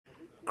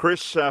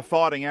Chris,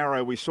 Fighting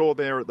Arrow, we saw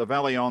there at the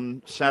Valley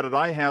on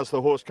Saturday. How's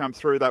the horse come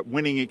through that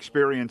winning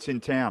experience in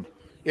town?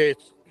 Yeah,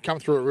 it's come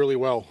through it really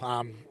well.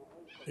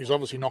 He's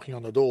obviously knocking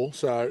on the door,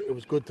 so it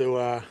was good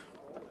to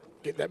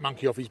get that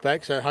monkey off his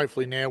back. So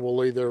hopefully now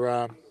we'll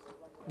either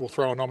we'll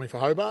throw a nominee for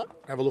Hobart,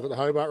 have a look at the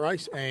Hobart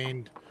race,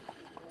 and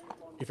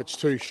if it's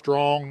too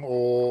strong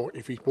or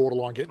if he's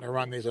borderline getting a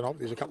run, there's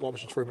a couple of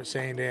options for him at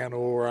Sandown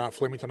or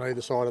Flemington on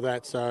either side of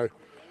that. So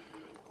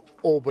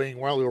all being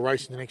well, he'll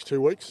race in the next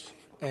 2 weeks,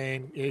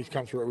 and yeah, he's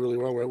come through it really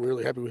well. We're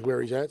really happy with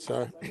where he's at.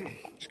 So,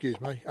 excuse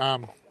me.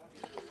 No,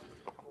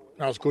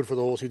 it's good for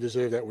the horse. He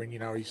deserved that win. You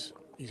know, he's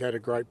had a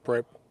great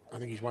prep. I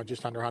think he's won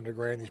just under 100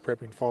 grand. He's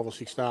prepping 5 or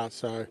 6 starts.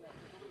 So,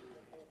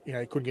 you know,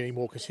 he couldn't get any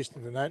more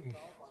consistent than that, and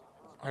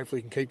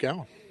hopefully he can keep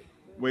going.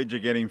 Where'd you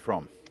get him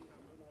from?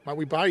 Mate,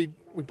 we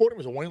bought him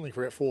as a weanling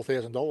for about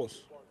 $4,000,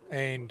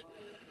 and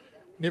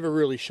never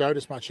really showed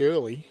us much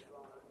early.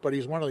 But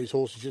he's one of these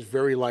horses just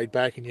very laid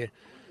back, and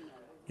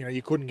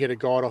you couldn't get a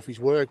guide off his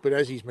work. But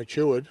as he's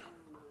matured,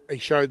 he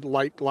showed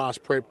late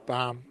last prep.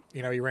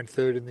 He ran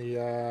third in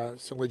the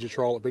St Leger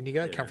trial at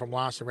Bendigo. Come from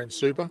last and ran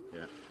super,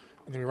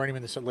 and then we ran him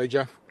in the St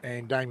Leger.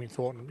 And Damien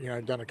Thornton,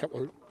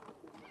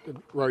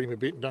 rode him a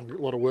bit and done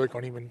a lot of work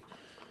on him, and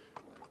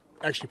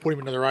actually put him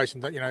into the race.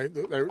 And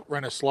they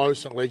ran a slow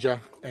St Leger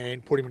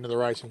and put him into the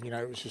race, and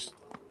it was just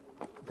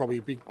probably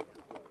a big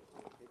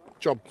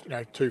job,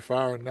 too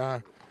far.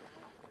 And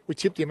we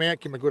tipped him out,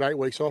 give him a good 8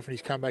 weeks off, and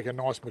he's come back a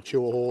nice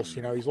mature horse.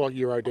 He's like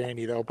Euro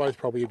Dandy. They were both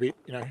probably a bit,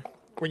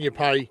 when you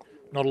pay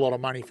not a lot of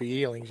money for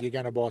yearlings, you're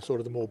going to buy sort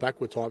of the more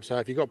backward type. So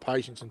if you've got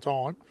patience and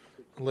time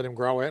and let him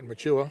grow out and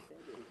mature,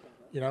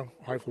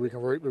 hopefully we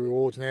can reap the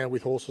rewards now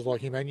with horses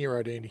like him and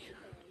Euro Dandy.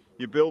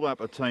 You build up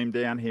a team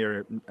down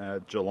here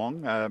at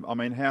Geelong.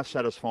 How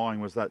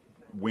satisfying was that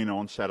win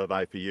on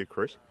Saturday for you,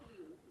 Chris?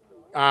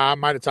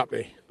 Mate, it's up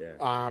there.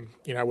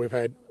 Yeah. We've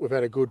had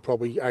a good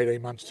probably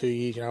 18 months, 2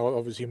 years.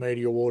 Obviously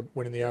Media Award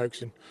winning the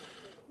Oaks, and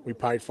we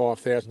paid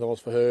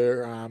 $5,000 for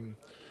her.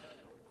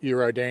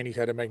 Euro Dandy's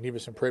had a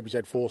magnificent prep. He's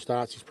had 4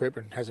 starts. He's prepped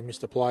and hasn't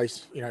missed a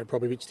place.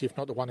 Probably a bit stiff,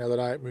 not the one the other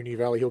day at Moonee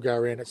Valley. He'll go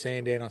around at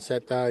Sandown on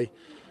Saturday.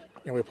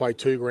 We played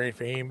 $2 grand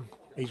for him.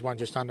 He's won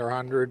just under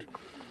 100.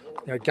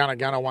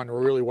 Gunner won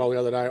really well the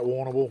other day at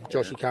Warrnambool.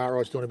 Joshy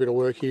Cartwright's doing a bit of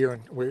work here,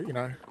 and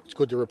it's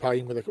good to repay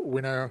him with a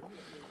winner.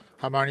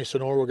 Harmonia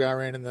Sonora will go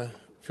around in the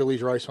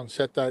fillies race on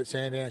Saturday at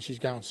Sandown. She's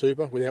going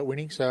super without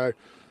winning. So,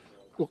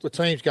 look, the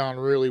team's going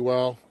really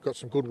well. Got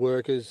some good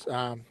workers.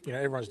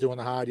 Everyone's doing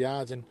the hard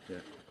yards, and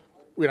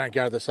we don't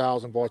go to the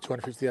sales and buy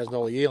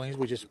 $250,000 yearlings.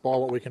 We just buy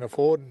what we can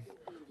afford. And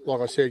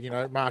like I said,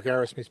 Mark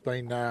Arrowsmith's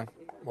been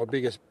my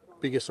biggest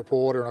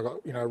supporter, and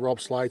I got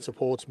Rob Slade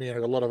supports me, and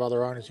I got a lot of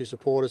other owners who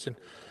support us, and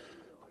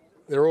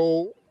they're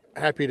all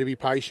happy to be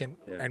patient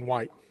and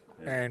wait.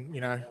 And,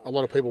 a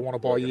lot of people want to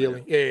buy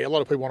yearlings. Yeah, a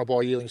lot of people want to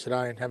buy yearlings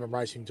today and have them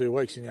racing in 2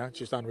 weeks. And, it's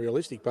just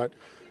unrealistic. But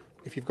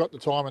if you've got the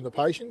time and the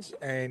patience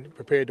and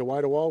prepared to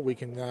wait a while, we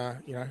can,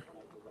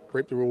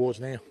 reap the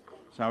rewards now.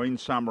 So in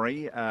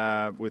summary,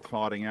 with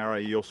Fighting Arrow,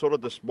 you'll sort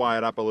of just weigh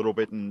it up a little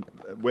bit, and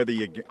whether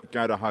you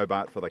go to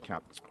Hobart for the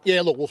Cup.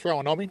 Yeah, look, we'll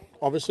throw a nom in,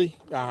 obviously,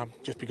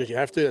 just because you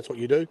have to. That's what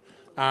you do.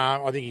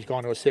 I think he's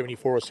gone to a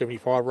 74 or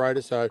 75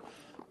 rater, so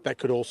that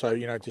could also,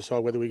 decide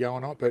whether we go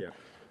or not. But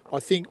I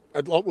think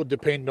a lot would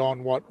depend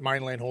on what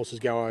mainland horses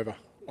go over.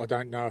 I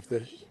don't know if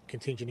the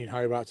contingent in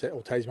Hobart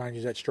or Tasmania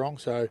is that strong.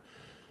 So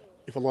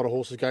if a lot of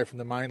horses go from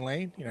the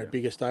mainland,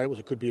 bigger stables,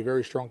 it could be a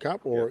very strong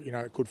Cup, or,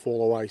 it could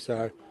fall away.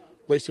 So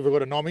at least if we've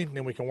got a nom in,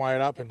 then we can weigh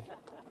it up. And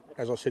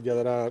as I said the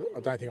other day, I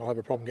don't think I'll have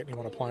a problem getting him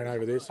on a plane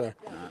over there. So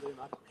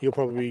he'll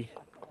probably be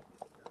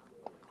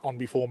on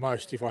before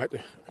most. If I had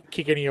to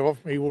kick any of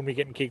them, he wouldn't be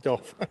getting kicked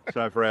off.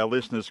 So for our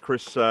listeners,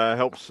 Chris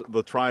helps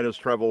the traders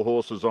travel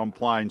horses on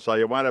planes, so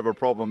you won't have a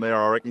problem there,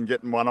 I reckon,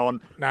 getting one on.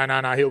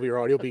 No, he'll be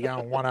right. He'll be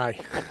going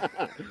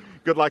 1A.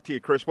 Good luck to you,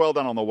 Chris. Well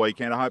done on the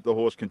weekend. I hope the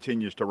horse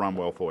continues to run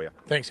well for you.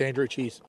 Thanks, Andrew. Cheers.